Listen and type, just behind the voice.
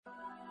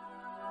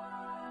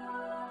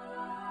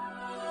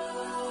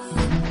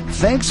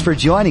Thanks for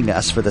joining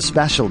us for the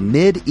special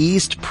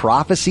Mid-East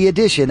Prophecy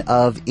edition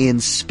of In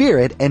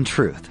Spirit and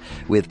Truth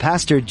with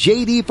Pastor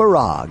J.D.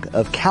 Farag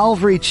of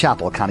Calvary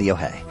Chapel,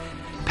 Kaneohe.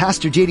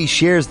 Pastor J.D.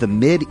 shares the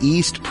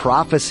Mid-East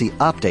Prophecy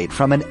update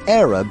from an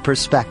Arab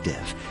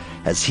perspective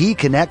as he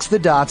connects the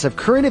dots of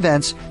current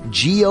events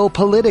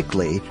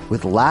geopolitically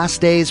with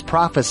last days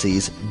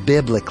prophecies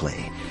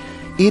biblically.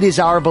 It is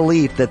our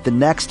belief that the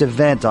next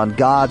event on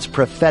God's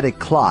prophetic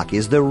clock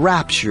is the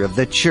rapture of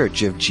the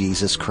Church of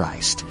Jesus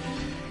Christ.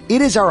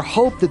 It is our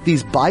hope that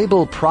these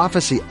Bible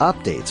prophecy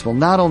updates will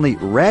not only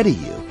ready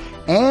you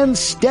and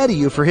steady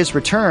you for His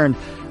return,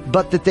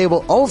 but that they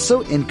will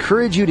also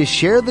encourage you to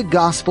share the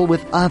gospel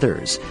with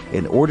others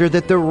in order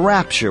that the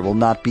rapture will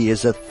not be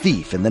as a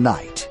thief in the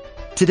night.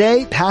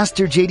 Today,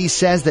 Pastor J.D.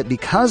 says that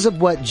because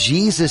of what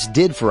Jesus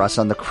did for us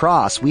on the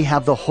cross, we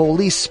have the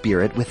Holy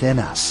Spirit within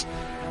us.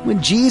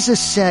 When Jesus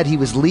said He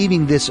was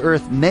leaving this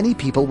earth, many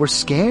people were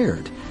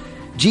scared.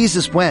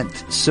 Jesus went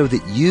so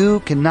that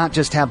you can not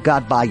just have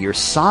God by your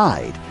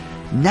side.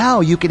 Now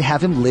you can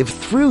have Him live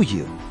through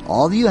you.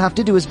 All you have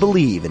to do is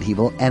believe and He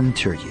will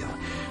enter you.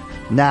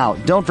 Now,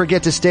 don't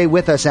forget to stay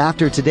with us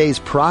after today's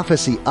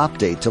prophecy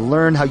update to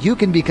learn how you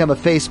can become a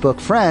Facebook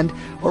friend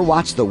or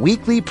watch the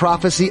weekly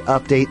prophecy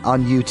update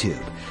on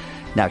YouTube.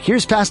 Now,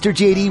 here's Pastor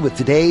JD with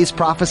today's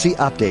prophecy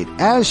update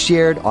as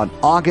shared on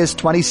August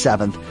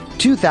 27th,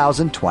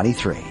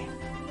 2023.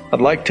 I'd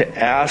like to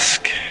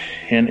ask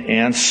and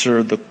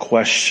answer the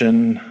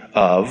question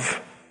of,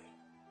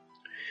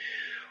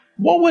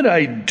 what would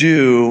I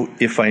do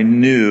if I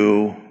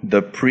knew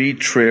the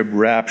pre-trib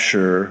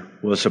rapture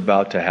was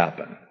about to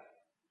happen?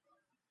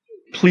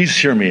 Please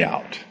hear me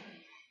out.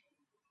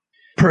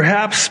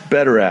 Perhaps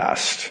better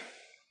asked,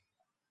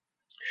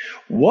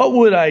 what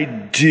would I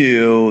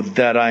do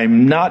that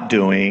I'm not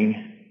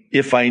doing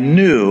if I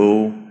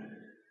knew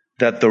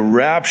that the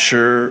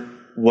rapture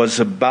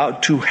was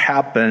about to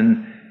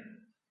happen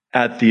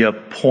at the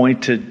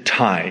appointed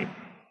time?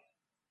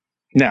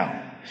 Now,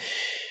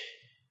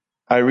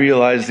 I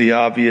realize the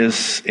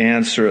obvious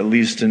answer, at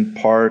least in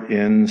part,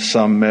 in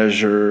some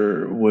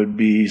measure, would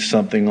be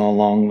something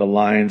along the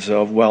lines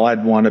of, well,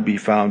 I'd want to be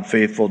found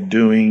faithful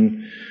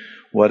doing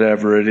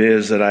whatever it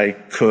is that I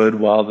could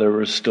while there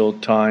was still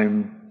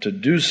time to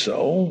do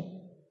so.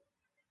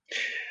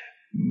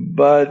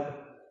 But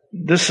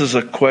this is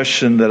a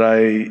question that I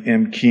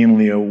am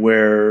keenly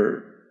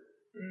aware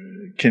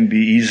can be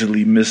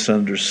easily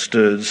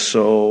misunderstood,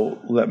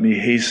 so let me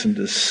hasten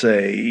to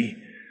say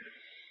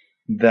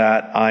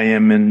that I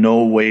am in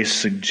no way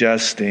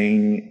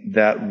suggesting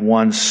that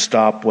one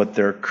stop what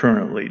they're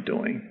currently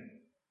doing.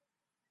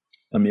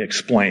 Let me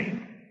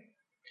explain.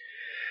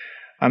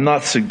 I'm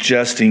not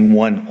suggesting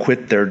one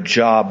quit their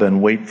job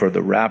and wait for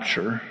the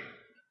rapture.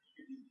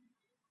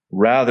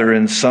 Rather,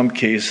 in some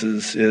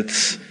cases,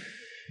 it's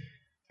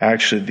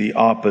actually the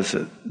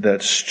opposite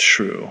that's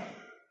true.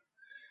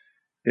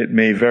 It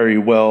may very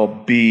well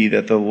be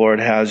that the Lord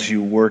has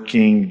you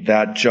working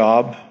that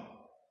job,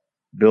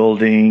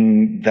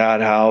 building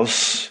that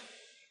house,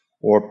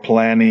 or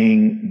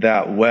planning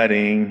that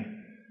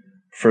wedding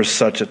for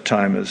such a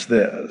time as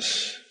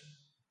this.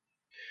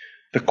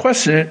 The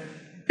question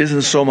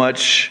isn't so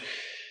much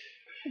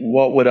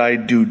what would I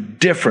do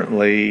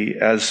differently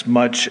as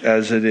much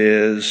as it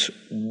is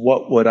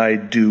what would I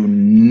do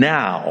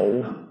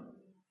now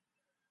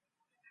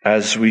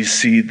as we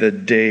see the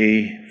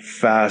day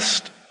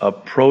fast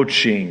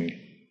approaching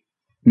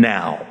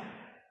now.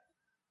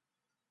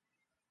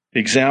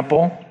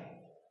 Example,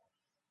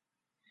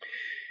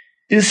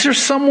 is there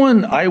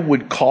someone I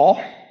would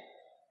call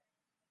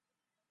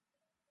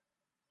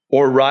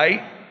or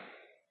write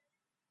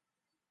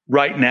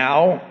right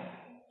now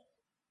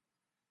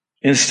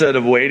instead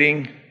of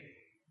waiting?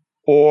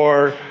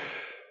 Or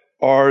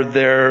are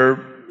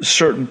there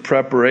certain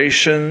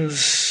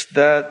preparations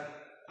that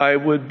I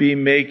would be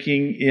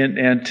making in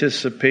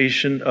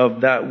anticipation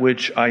of that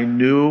which I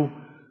knew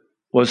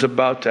was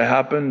about to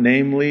happen,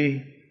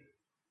 namely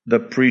the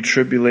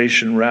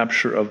pre-tribulation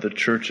rapture of the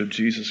Church of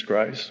Jesus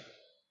Christ?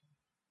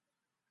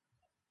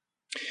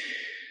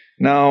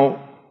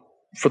 Now,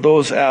 for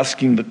those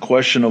asking the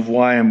question of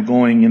why I'm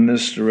going in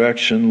this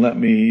direction, let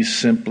me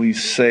simply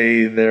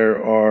say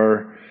there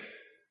are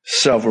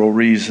several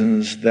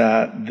reasons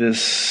that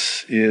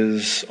this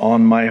is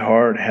on my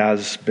heart,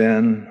 has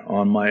been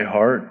on my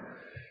heart,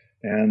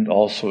 and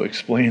also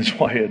explains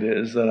why it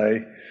is that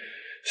I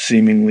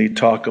seemingly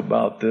talk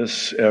about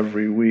this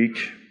every week.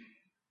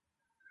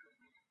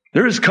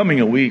 There is coming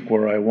a week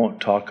where I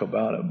won't talk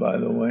about it, by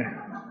the way,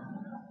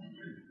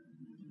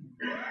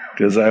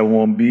 because I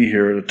won't be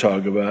here to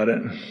talk about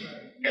it,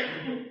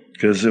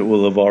 because it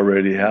will have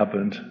already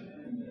happened.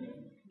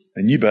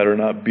 And you better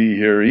not be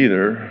here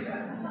either.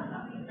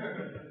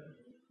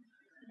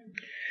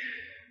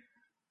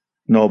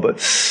 No, but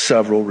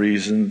several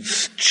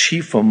reasons.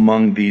 Chief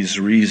among these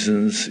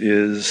reasons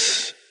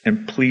is,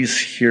 and please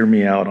hear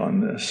me out on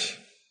this,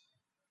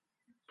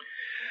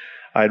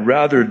 I'd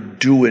rather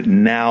do it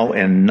now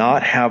and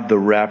not have the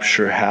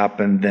rapture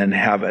happen than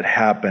have it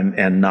happen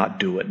and not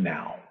do it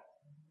now.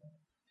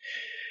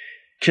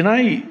 Can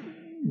I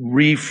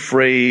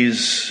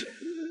rephrase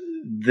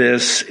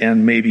this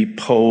and maybe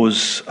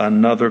pose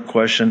another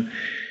question?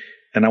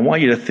 And I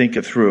want you to think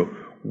it through.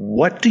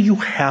 What do you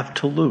have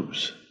to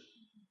lose?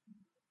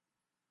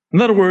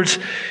 In other words,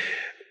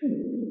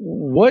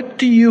 what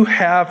do you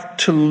have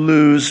to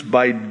lose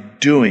by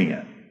doing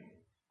it?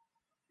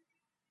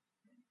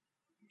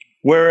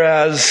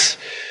 Whereas,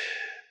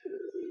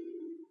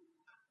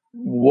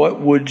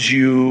 what would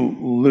you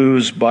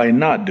lose by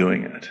not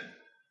doing it?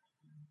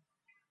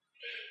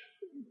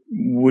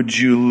 Would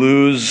you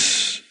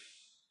lose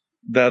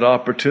that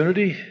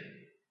opportunity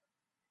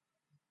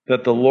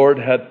that the Lord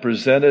had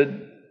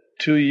presented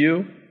to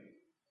you?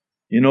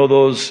 You know,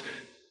 those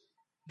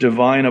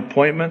divine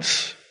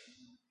appointments?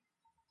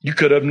 You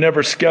could have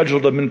never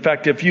scheduled them. In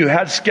fact, if you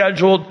had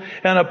scheduled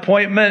an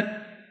appointment,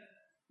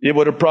 it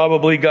would have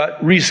probably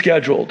got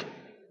rescheduled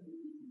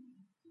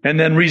and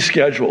then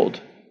rescheduled.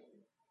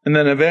 And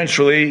then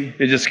eventually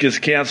it just gets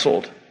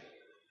canceled.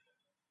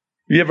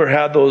 You ever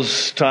had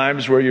those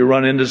times where you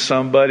run into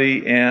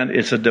somebody and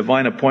it's a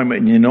divine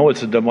appointment and you know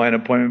it's a divine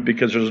appointment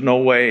because there's no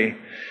way,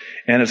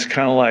 and it's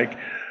kind of like,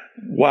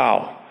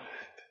 wow,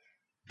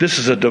 this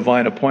is a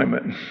divine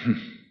appointment.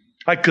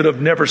 I could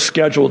have never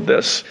scheduled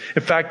this.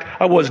 In fact,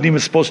 I wasn't even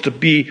supposed to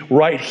be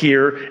right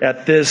here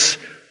at this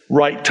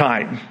right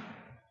time.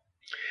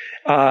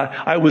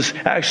 I was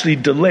actually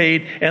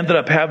delayed, ended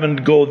up having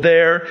to go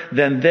there,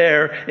 then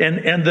there, and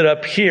ended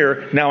up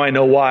here. Now I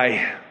know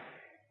why.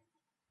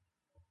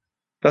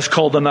 That's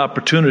called an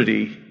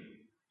opportunity.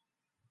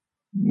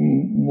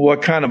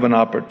 What kind of an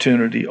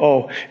opportunity?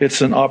 Oh,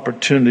 it's an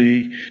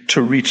opportunity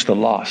to reach the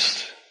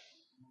lost.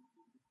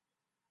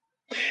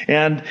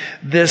 And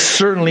this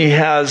certainly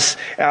has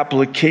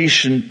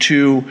application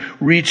to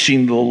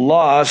reaching the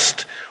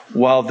lost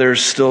while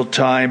there's still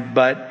time,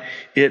 but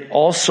it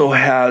also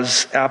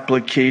has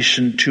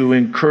application to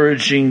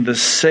encouraging the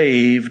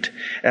saved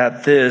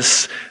at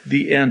this,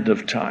 the end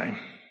of time.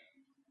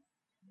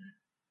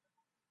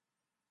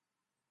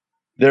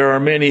 There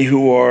are many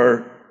who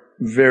are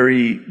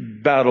very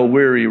battle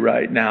weary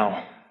right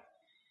now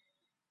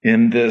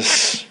in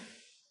this,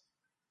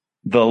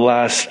 the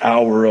last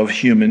hour of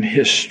human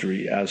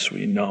history as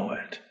we know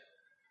it.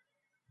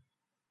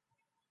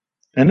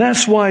 And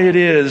that's why it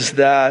is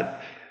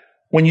that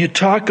when you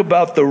talk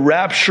about the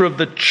rapture of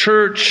the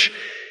church,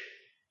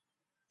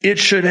 it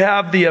should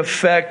have the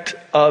effect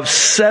of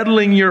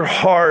settling your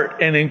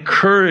heart and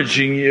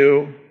encouraging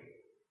you.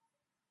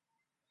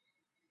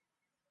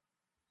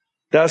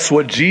 That's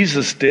what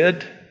Jesus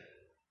did.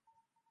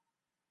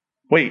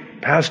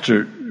 Wait,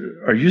 Pastor,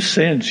 are you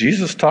saying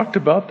Jesus talked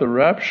about the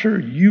rapture?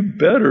 You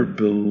better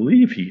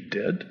believe he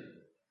did.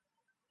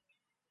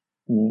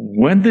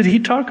 When did he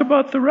talk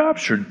about the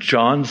rapture?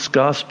 John's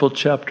Gospel,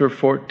 chapter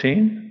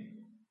 14,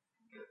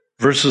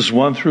 verses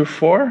 1 through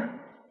 4.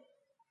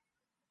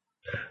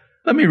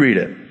 Let me read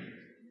it.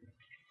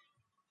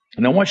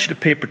 And I want you to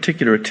pay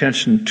particular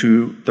attention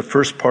to the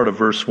first part of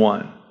verse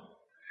 1.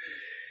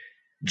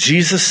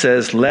 Jesus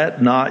says,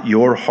 "Let not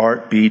your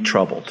heart be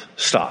troubled."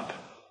 Stop.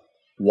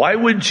 Why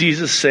would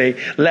Jesus say,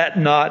 "Let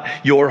not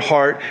your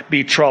heart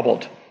be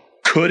troubled"?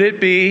 Could it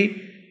be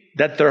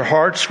that their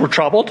hearts were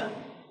troubled?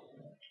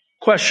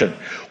 Question.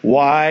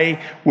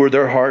 Why were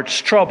their hearts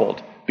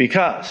troubled?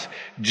 Because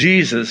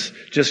Jesus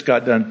just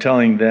got done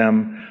telling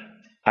them,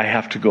 "I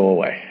have to go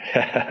away.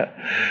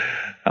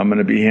 I'm going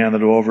to be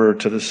handed over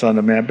to the Son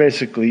of Man."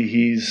 Basically,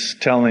 he's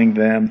telling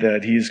them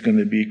that he's going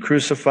to be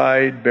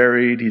crucified,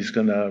 buried, he's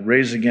going to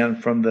rise again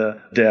from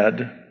the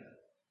dead.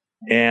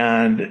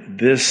 And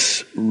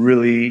this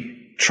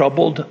really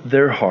troubled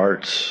their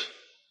hearts,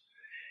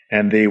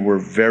 and they were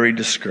very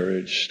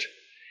discouraged.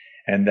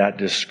 And that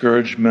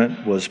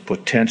discouragement was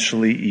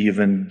potentially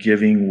even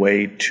giving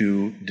way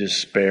to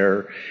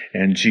despair.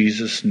 And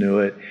Jesus knew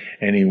it,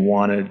 and he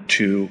wanted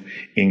to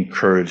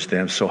encourage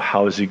them. So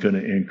how is he going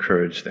to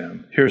encourage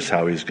them? Here's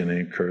how he's going to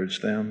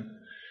encourage them.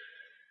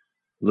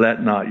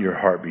 Let not your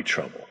heart be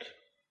troubled.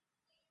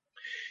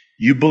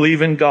 You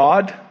believe in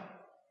God?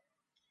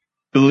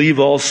 Believe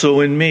also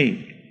in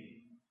me.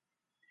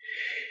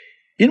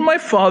 In my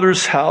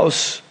Father's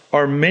house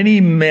are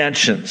many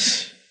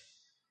mansions.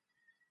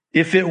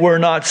 If it were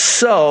not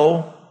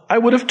so, I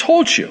would have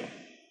told you.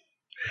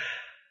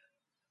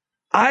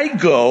 I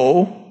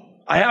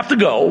have to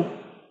go.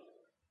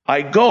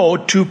 I go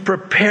to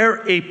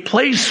prepare a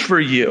place for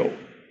you.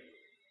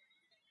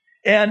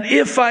 And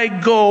if I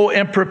go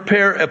and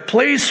prepare a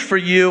place for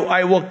you,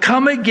 I will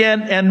come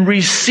again and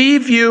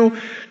receive you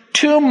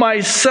to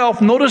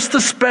myself. Notice the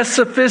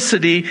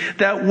specificity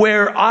that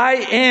where I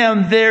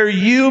am, there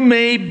you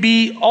may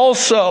be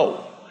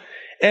also.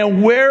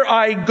 And where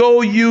I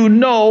go, you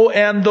know,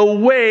 and the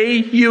way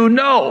you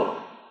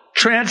know.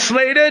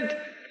 Translated,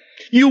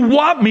 you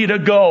want me to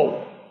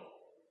go.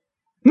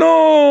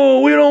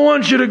 No, we don't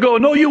want you to go.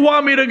 No, you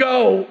want me to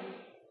go.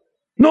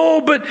 No,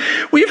 but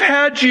we've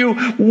had you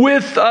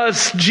with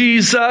us,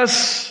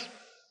 Jesus.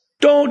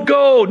 Don't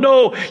go.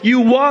 No,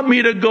 you want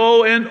me to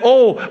go. And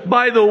oh,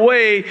 by the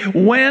way,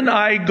 when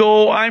I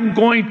go, I'm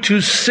going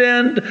to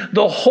send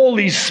the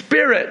Holy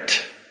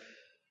Spirit.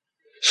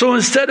 So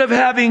instead of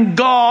having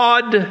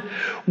God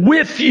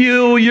with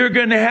you, you're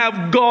going to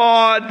have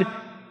God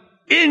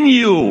in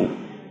you.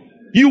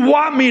 You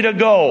want me to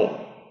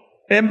go.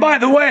 And by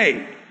the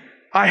way,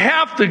 I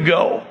have to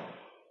go.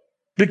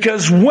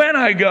 Because when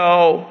I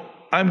go,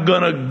 I'm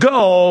going to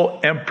go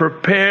and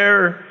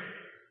prepare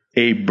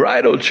a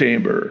bridal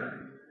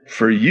chamber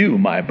for you,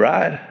 my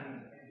bride.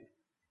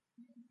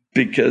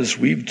 Because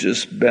we've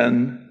just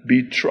been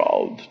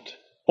betrothed.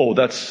 Oh,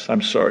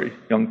 I'm sorry,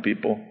 young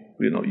people.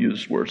 We don't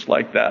use words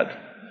like that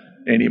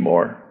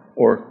anymore.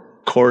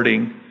 Or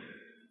courting.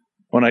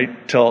 When I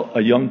tell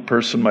a young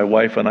person my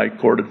wife and I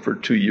courted for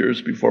 2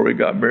 years before we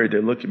got married, they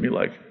look at me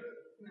like,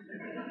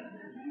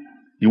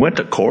 you went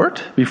to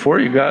court before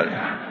you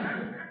got...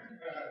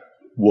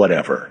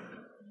 Whatever.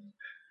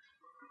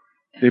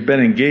 They've been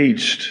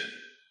engaged.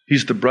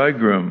 He's the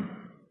bridegroom.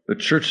 The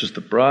church is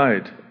the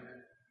bride.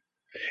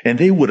 And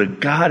they would have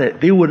got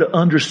it. They would have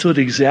understood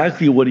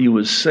exactly what he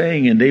was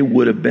saying, and they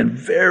would have been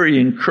very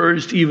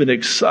encouraged, even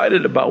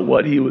excited about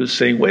what he was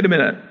saying. Wait a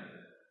minute.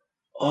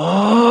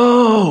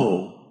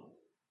 Oh,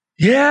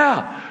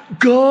 yeah,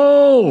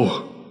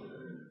 go.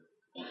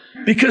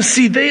 Because,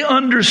 see, they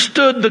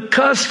understood the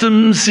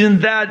customs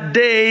in that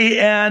day,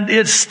 and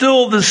it's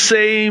still the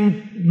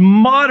same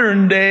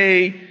modern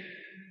day.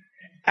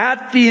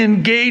 At the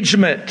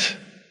engagement,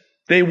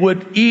 they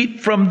would eat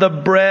from the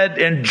bread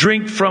and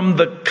drink from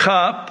the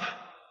cup.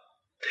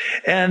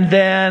 And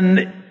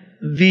then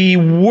the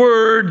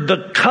word,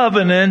 the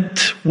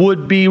covenant,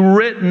 would be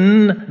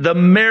written, the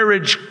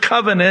marriage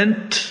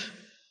covenant.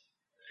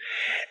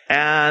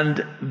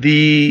 And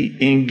the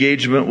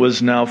engagement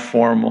was now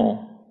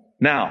formal.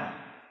 Now,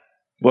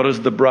 what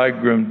does the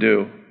bridegroom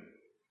do?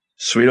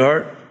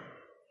 Sweetheart,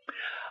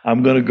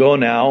 I'm going to go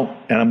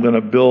now and I'm going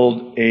to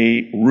build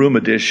a room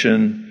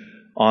addition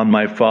on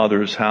my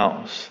Father's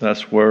house.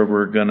 That's where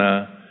we're going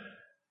to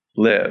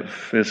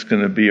live. It's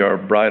going to be our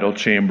bridal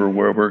chamber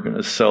where we're going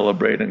to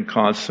celebrate and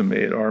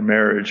consummate our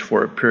marriage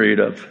for a period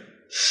of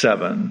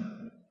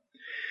 7.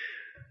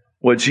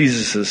 What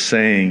Jesus is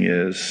saying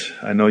is,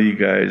 I know you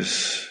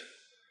guys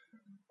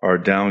are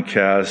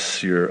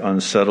downcast, you're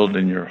unsettled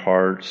in your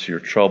hearts, you're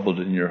troubled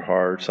in your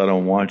hearts. I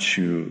don't want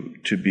you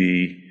to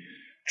be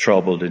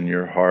troubled in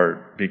your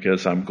heart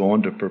because I'm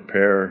going to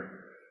prepare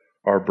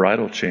our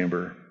bridal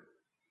chamber.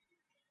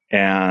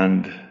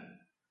 And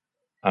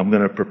I'm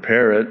going to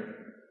prepare it,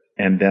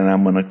 and then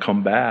I'm going to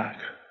come back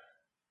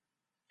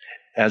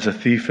as a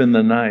thief in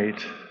the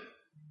night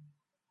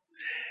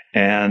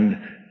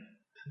and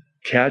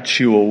catch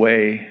you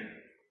away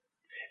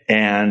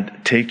and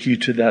take you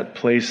to that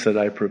place that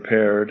I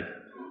prepared.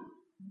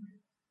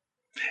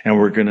 And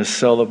we're going to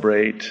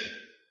celebrate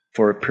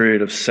for a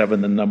period of 7,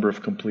 the number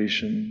of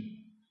completion.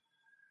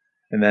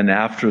 And then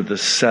after the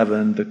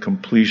 7, the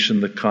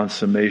completion, the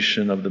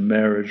consummation of the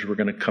marriage, we're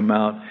going to come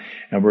out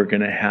and we're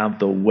going to have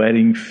the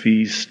wedding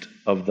feast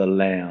of the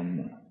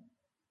Lamb.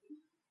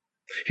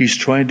 He's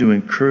trying to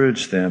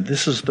encourage them.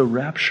 This is the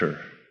rapture.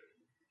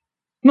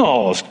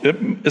 No,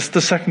 it's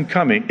the second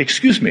coming.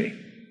 Excuse me.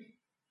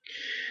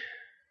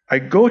 I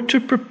go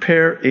to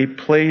prepare a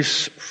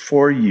place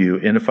for you.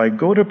 And if I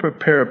go to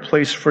prepare a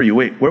place for you,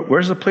 wait,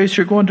 where's the place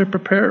you're going to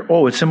prepare?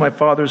 Oh, it's in my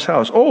Father's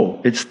house.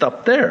 Oh, it's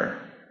up there.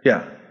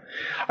 Yeah.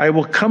 I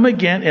will come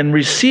again and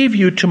receive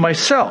you to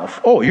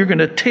myself. Oh, you're going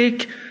to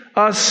take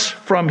us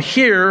from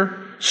here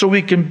so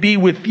we can be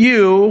with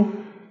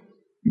you.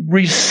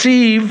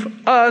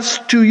 Receive us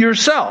to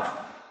yourself.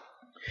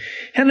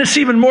 And it's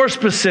even more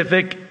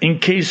specific in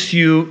case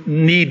you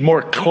need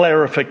more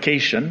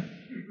clarification.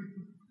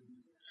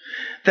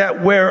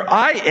 That where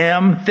I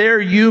am, there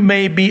you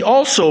may be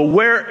also.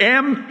 Where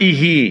am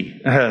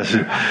he?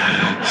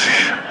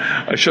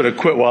 I should have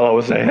quit while I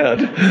was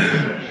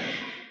ahead.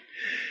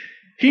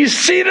 He's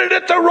seated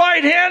at the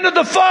right hand of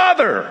the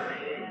Father.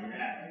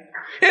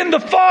 In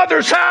the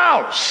Father's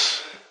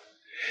house.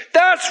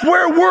 That's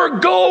where we're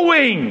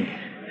going.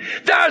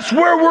 That's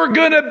where we're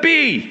going to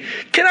be.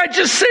 Can I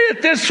just say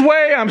it this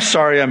way? I'm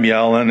sorry I'm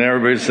yelling.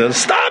 Everybody says,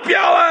 stop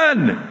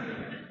yelling!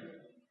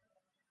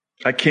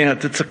 I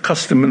can't. It's a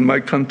custom in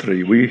my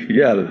country. We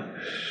yell.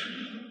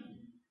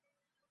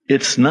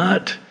 It's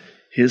not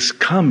his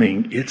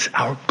coming. It's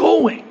our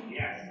going.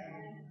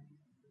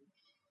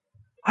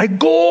 I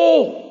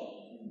go.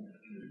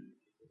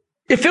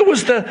 If it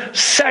was the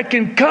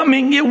second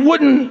coming, he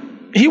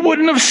wouldn't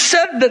have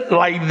said it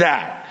like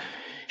that.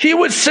 He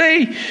would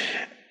say,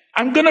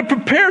 I'm going to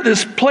prepare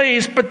this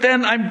place, but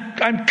then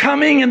I'm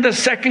coming in the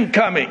second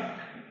coming.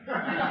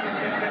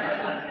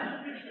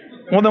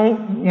 Well,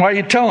 then why are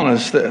you telling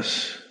us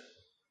this?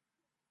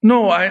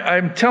 No,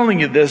 I'm telling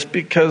you this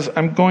because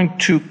I'm going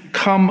to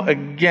come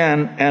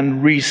again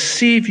and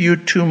receive you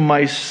to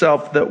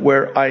myself, that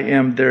where I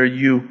am, there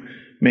you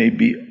may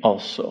be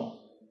also,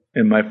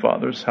 in my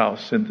Father's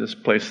house, in this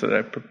place that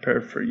I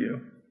prepared for you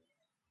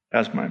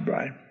as my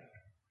bride.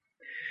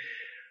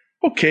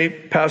 Okay,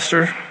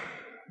 Pastor,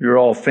 You're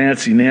all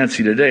fancy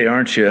Nancy today,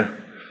 aren't you?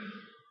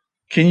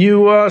 Can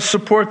you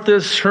support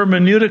this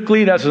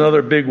hermeneutically? That's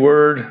another big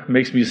word.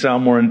 Makes me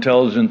sound more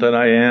intelligent than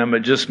I am. It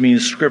just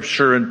means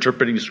Scripture,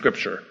 interpreting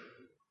Scripture.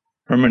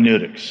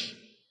 Hermeneutics.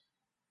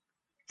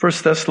 1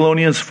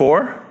 Thessalonians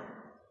 4,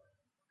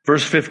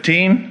 verse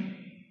 15.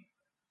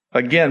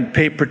 Again,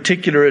 pay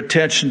particular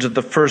attention to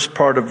the first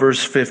part of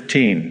verse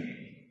 15.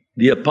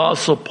 The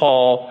Apostle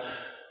Paul,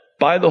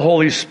 by the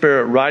Holy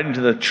Spirit, writing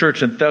to the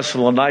church in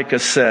Thessalonica,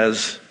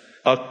 says,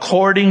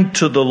 according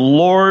to the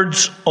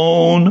Lord's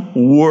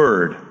own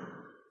word.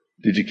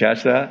 Did you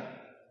catch that?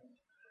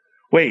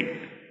 Wait,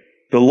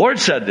 the Lord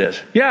said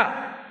this.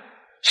 Yeah.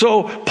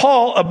 So,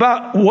 Paul,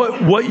 about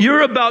what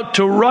you're about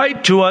to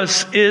write to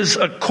us is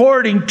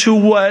according to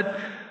what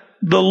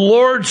the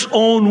Lord's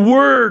own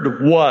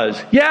word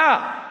was.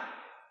 Yeah.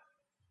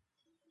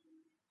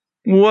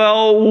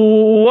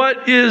 Well,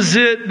 what is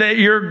it that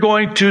you're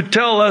going to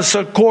tell us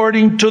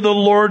according to the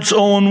Lord's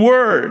own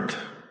word?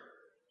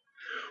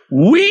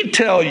 We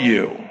tell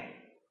you,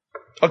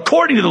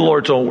 according to the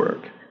Lord's own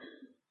word,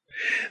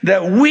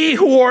 that we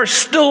who are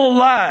still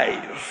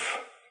alive,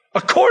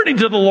 according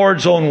to the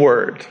Lord's own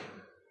word,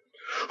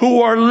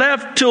 who are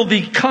left till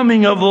the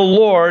coming of the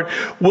Lord,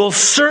 will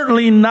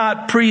certainly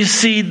not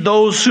precede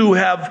those who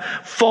have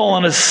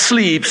fallen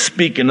asleep,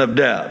 speaking of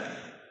death.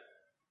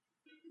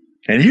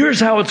 And here's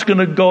how it's going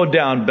to go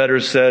down.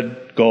 Better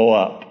said, go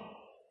up.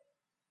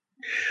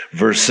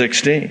 Verse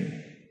 16.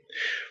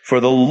 For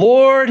the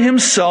Lord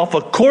himself,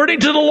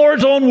 according to the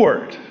Lord's own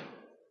word,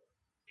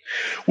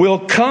 will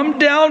come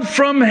down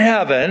from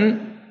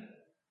heaven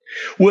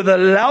with a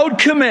loud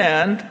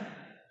command,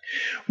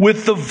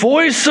 with the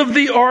voice of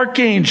the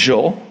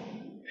archangel,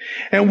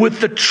 and with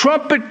the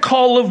trumpet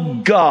call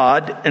of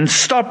God. And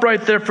stop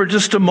right there for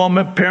just a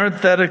moment.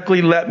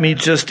 Parenthetically, let me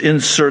just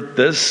insert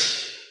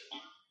this.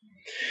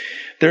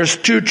 There's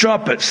two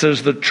trumpets.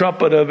 There's the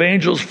trumpet of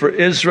angels for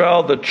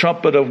Israel, the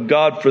trumpet of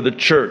God for the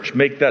church.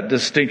 Make that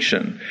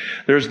distinction.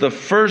 There's the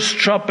first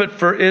trumpet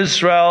for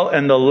Israel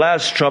and the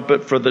last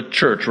trumpet for the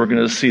church. We're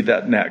going to see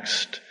that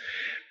next.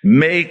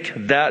 Make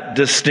that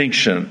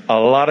distinction. A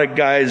lot of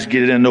guys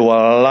get into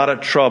a lot of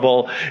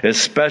trouble,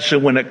 especially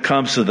when it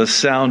comes to the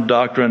sound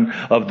doctrine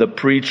of the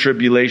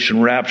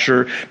pre-tribulation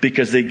rapture,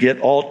 because they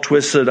get all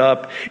twisted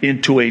up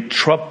into a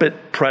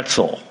trumpet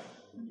pretzel.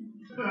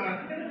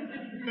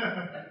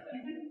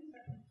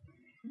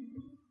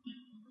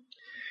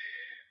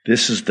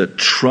 This is the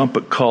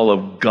trumpet call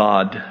of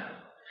God,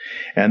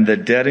 and the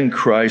dead in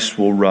Christ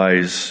will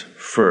rise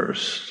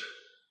first.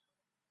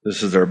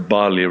 This is their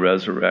bodily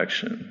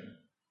resurrection.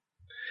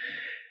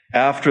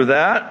 After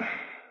that,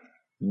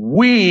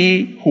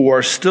 we who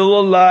are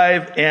still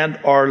alive and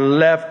are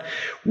left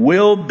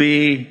will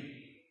be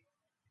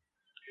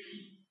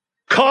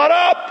caught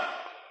up.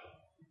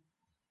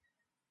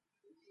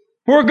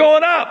 We're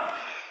going up.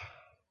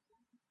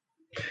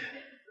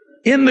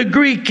 In the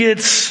Greek,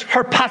 it's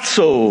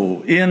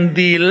harpazo. In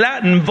the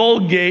Latin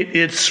Vulgate,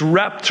 it's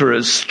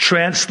rapturus,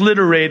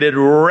 transliterated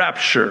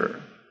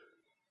rapture.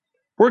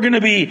 We're going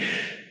to be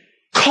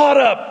caught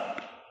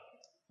up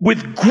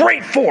with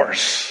great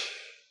force,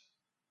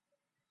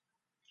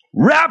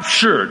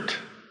 raptured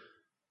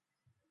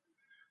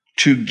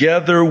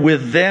together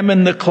with them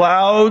in the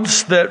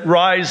clouds that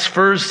rise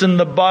first in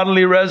the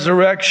bodily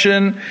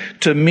resurrection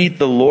to meet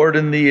the Lord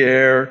in the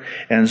air.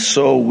 And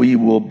so we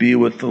will be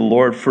with the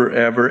Lord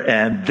forever.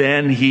 And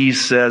then he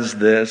says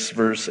this,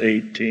 verse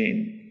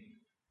 18.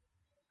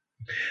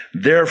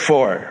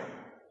 Therefore,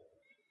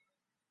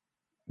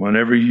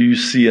 whenever you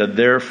see a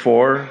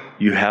therefore,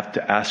 you have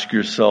to ask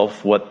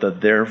yourself what the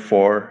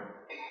therefore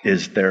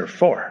is there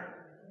for.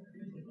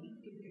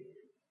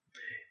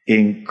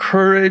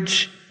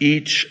 Encourage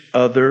each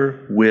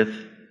other with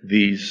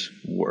these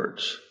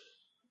words.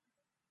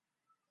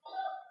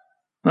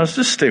 Now,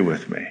 just stay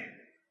with me.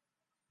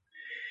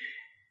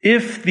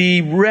 If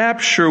the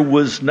rapture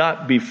was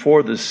not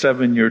before the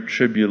 7-year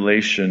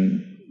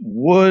tribulation,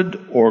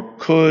 would or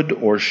could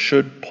or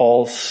should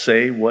Paul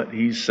say what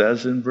he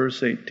says in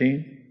verse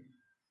 18?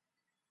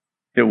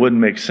 It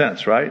wouldn't make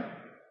sense, right?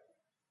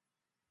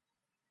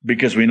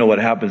 Because we know what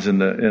happens in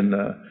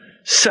the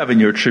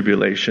 7-year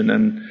tribulation.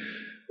 And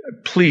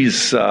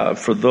please,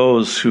 for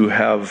those who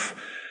have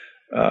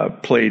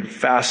played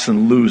fast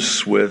and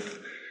loose with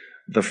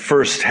the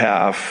first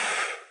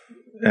half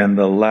and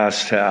the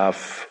last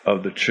half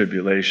of the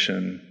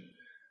tribulation,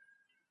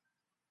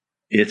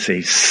 it's a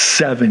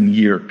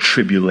 7-year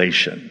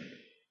tribulation.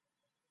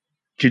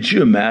 Could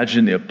you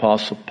imagine the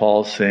Apostle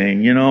Paul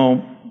saying,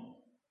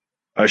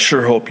 I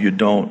sure hope you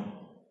don't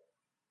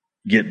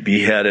get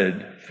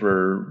beheaded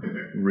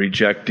for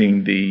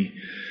rejecting the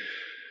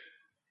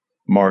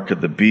mark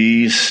of the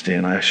beast,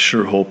 and I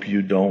sure hope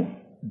you don't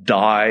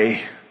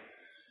die,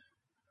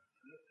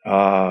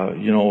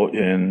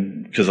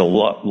 and because a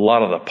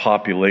lot of the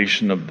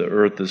population of the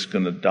earth is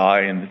going to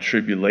die in the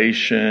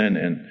tribulation,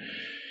 and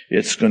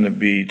it's going to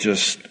be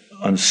just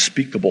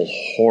unspeakable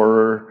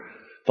horror,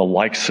 the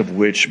likes of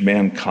which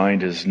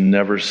mankind has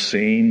never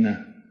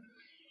seen.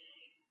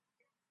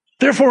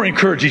 Therefore,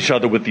 encourage each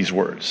other with these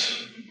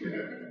words.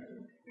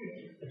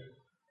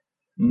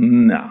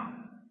 No.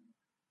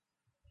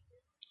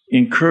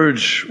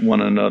 Encourage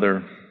one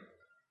another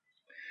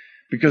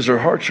because our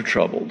hearts are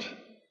troubled.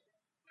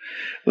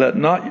 Let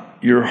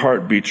not your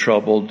heart be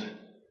troubled.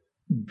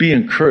 Be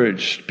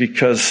encouraged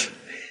because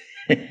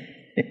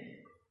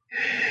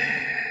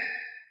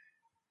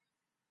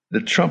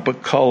the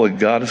trumpet call of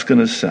God is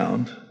going to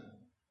sound,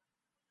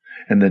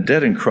 and the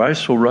dead in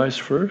Christ will rise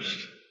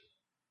first.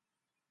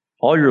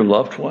 All your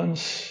loved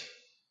ones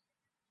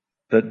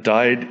that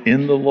died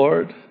in the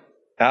Lord,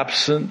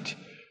 absent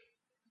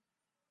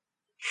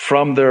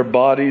from their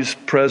bodies,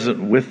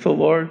 present with the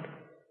Lord,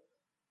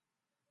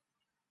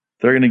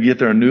 they're going to get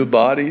their new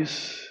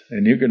bodies,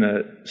 and you're going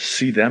to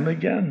see them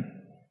again.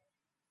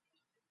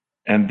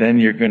 And then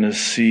you're going to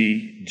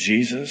see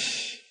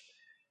Jesus,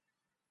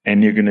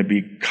 and you're going to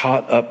be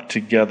caught up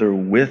together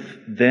with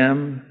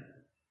them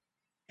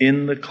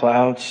in the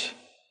clouds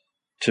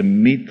to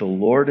meet the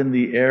Lord in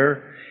the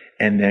air,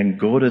 and then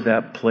go to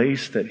that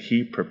place that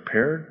He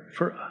prepared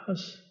for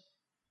us.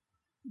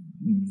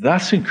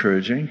 That's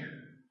encouraging.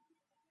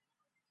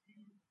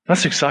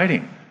 That's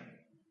exciting.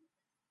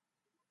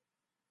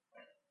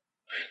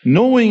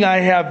 Knowing I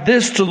have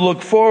this to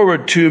look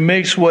forward to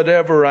makes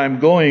whatever I'm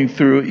going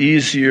through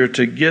easier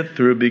to get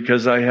through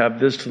because I have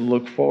this to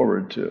look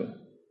forward to.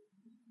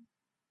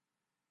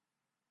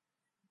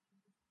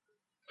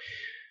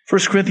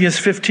 1 Corinthians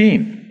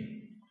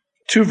 15,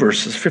 2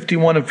 verses,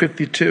 51 and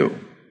 52.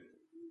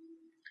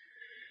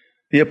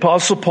 The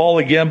Apostle Paul,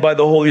 again by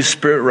the Holy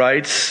Spirit,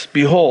 writes,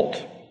 "Behold,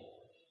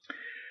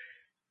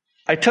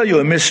 I tell you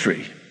a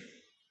mystery.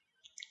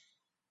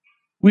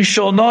 We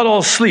shall not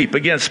all sleep,"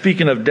 again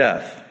speaking of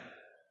death,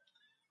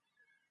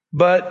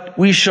 "but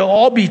we shall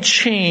all be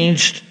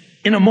changed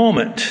in a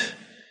moment,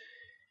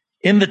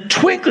 in the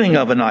twinkling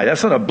of an eye."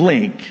 That's not a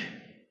blink.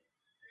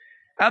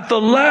 "At the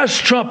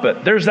last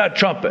trumpet," there's that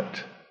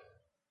trumpet.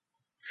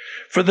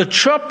 "For the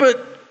trumpet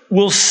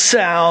will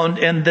sound,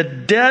 and the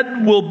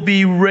dead will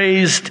be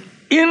raised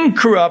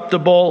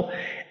incorruptible,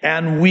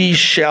 and we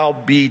shall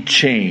be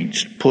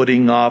changed."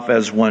 Putting off,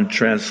 as one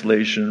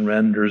translation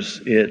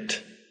renders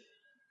it,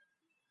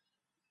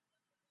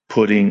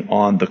 putting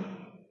on the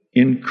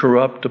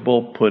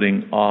incorruptible,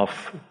 putting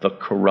off the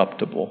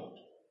corruptible.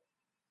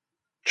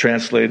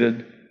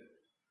 Translated,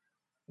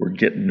 we're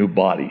getting new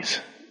bodies.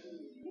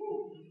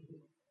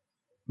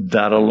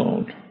 That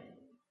alone.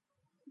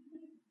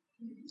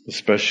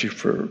 Especially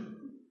for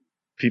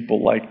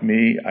people like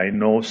me, I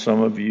know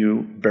some of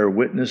you bear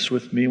witness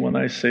with me when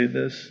I say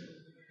this.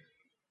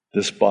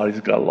 This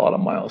body's got a lot of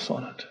miles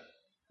on it.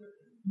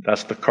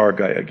 That's the car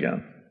guy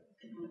again.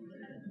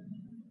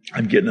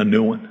 I'm getting a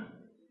new one.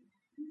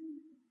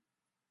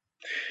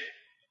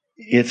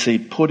 It's a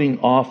putting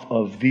off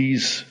of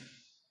these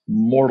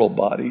mortal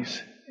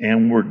bodies,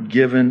 and we're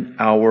given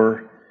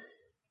our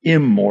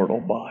immortal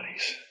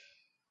bodies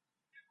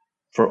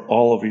for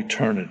all of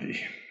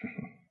eternity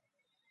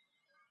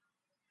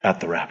at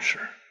the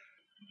rapture.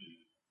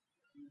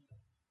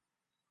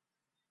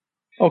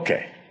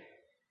 Okay.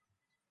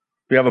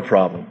 We have a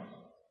problem.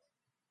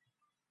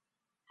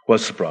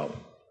 What's the problem?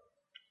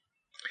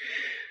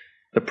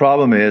 The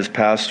problem is,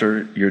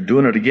 Pastor, you're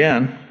doing it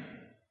again.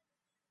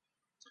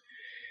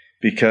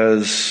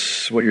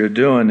 Because what you're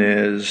doing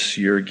is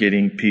you're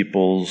getting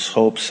people's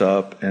hopes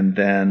up, and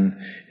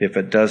then if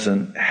it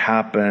doesn't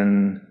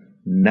happen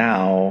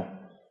now,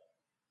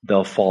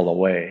 they'll fall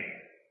away.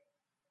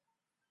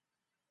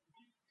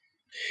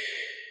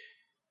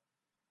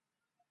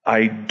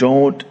 I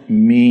don't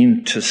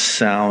mean to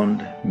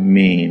sound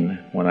mean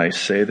when I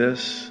say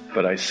this,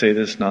 but I say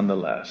this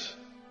nonetheless.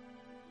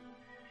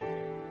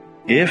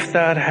 If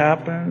that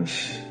happens,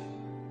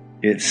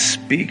 it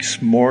speaks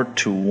more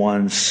to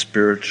one's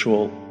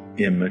spiritual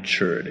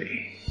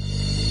immaturity.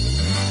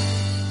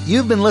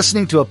 You've been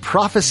listening to a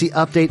prophecy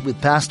update with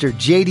Pastor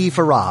J.D.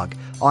 Farag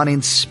on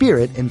In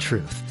Spirit and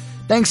Truth.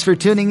 Thanks for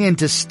tuning in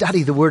to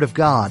study the Word of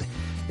God.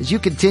 As you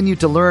continue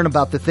to learn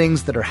about the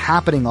things that are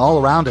happening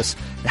all around us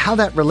and how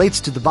that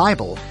relates to the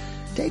Bible,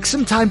 take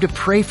some time to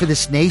pray for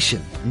this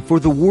nation and for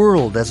the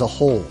world as a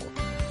whole.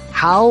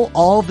 How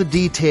all the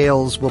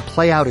details will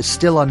play out is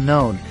still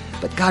unknown,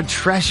 but God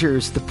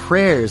treasures the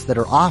prayers that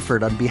are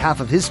offered on behalf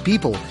of His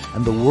people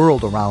and the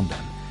world around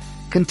them.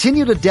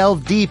 Continue to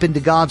delve deep into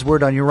God's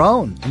Word on your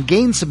own and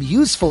gain some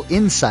useful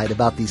insight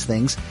about these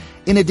things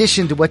in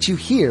addition to what you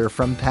hear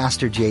from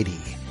Pastor J.D.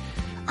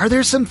 Are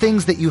there some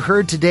things that you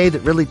heard today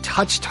that really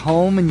touched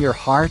home in your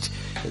heart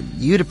that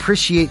you'd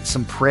appreciate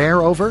some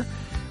prayer over?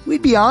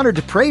 We'd be honored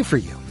to pray for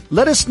you.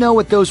 Let us know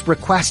what those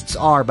requests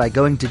are by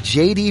going to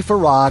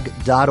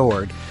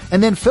jdfarag.org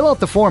and then fill out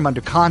the form under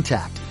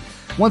Contact.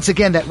 Once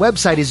again, that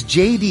website is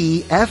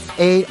jdfarag.org.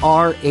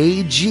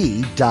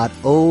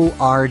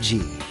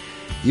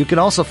 You can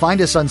also find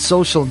us on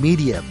social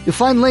media. You'll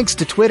find links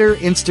to Twitter,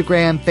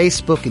 Instagram,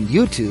 Facebook, and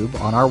YouTube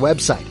on our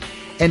website.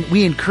 And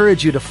we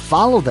encourage you to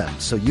follow them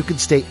so you can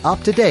stay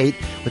up to date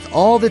with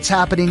all that's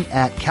happening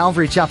at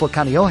Calvary Chapel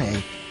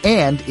Kaneohe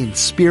and In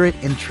Spirit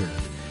and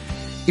Truth.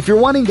 If you're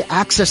wanting to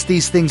access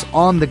these things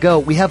on the go,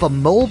 we have a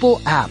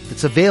mobile app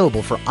that's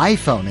available for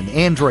iPhone and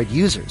Android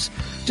users.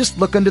 Just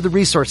look under the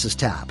Resources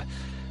tab.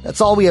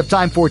 That's all we have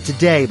time for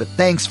today, but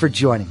thanks for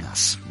joining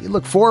us. We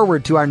look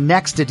forward to our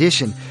next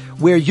edition,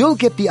 where you'll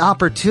get the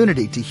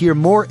opportunity to hear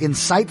more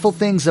insightful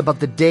things about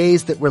the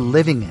days that we're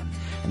living in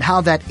and how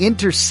that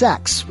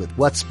intersects with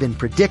what's been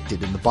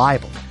predicted in the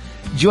Bible.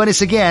 Join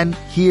us again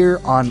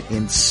here on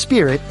In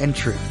Spirit and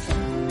Truth.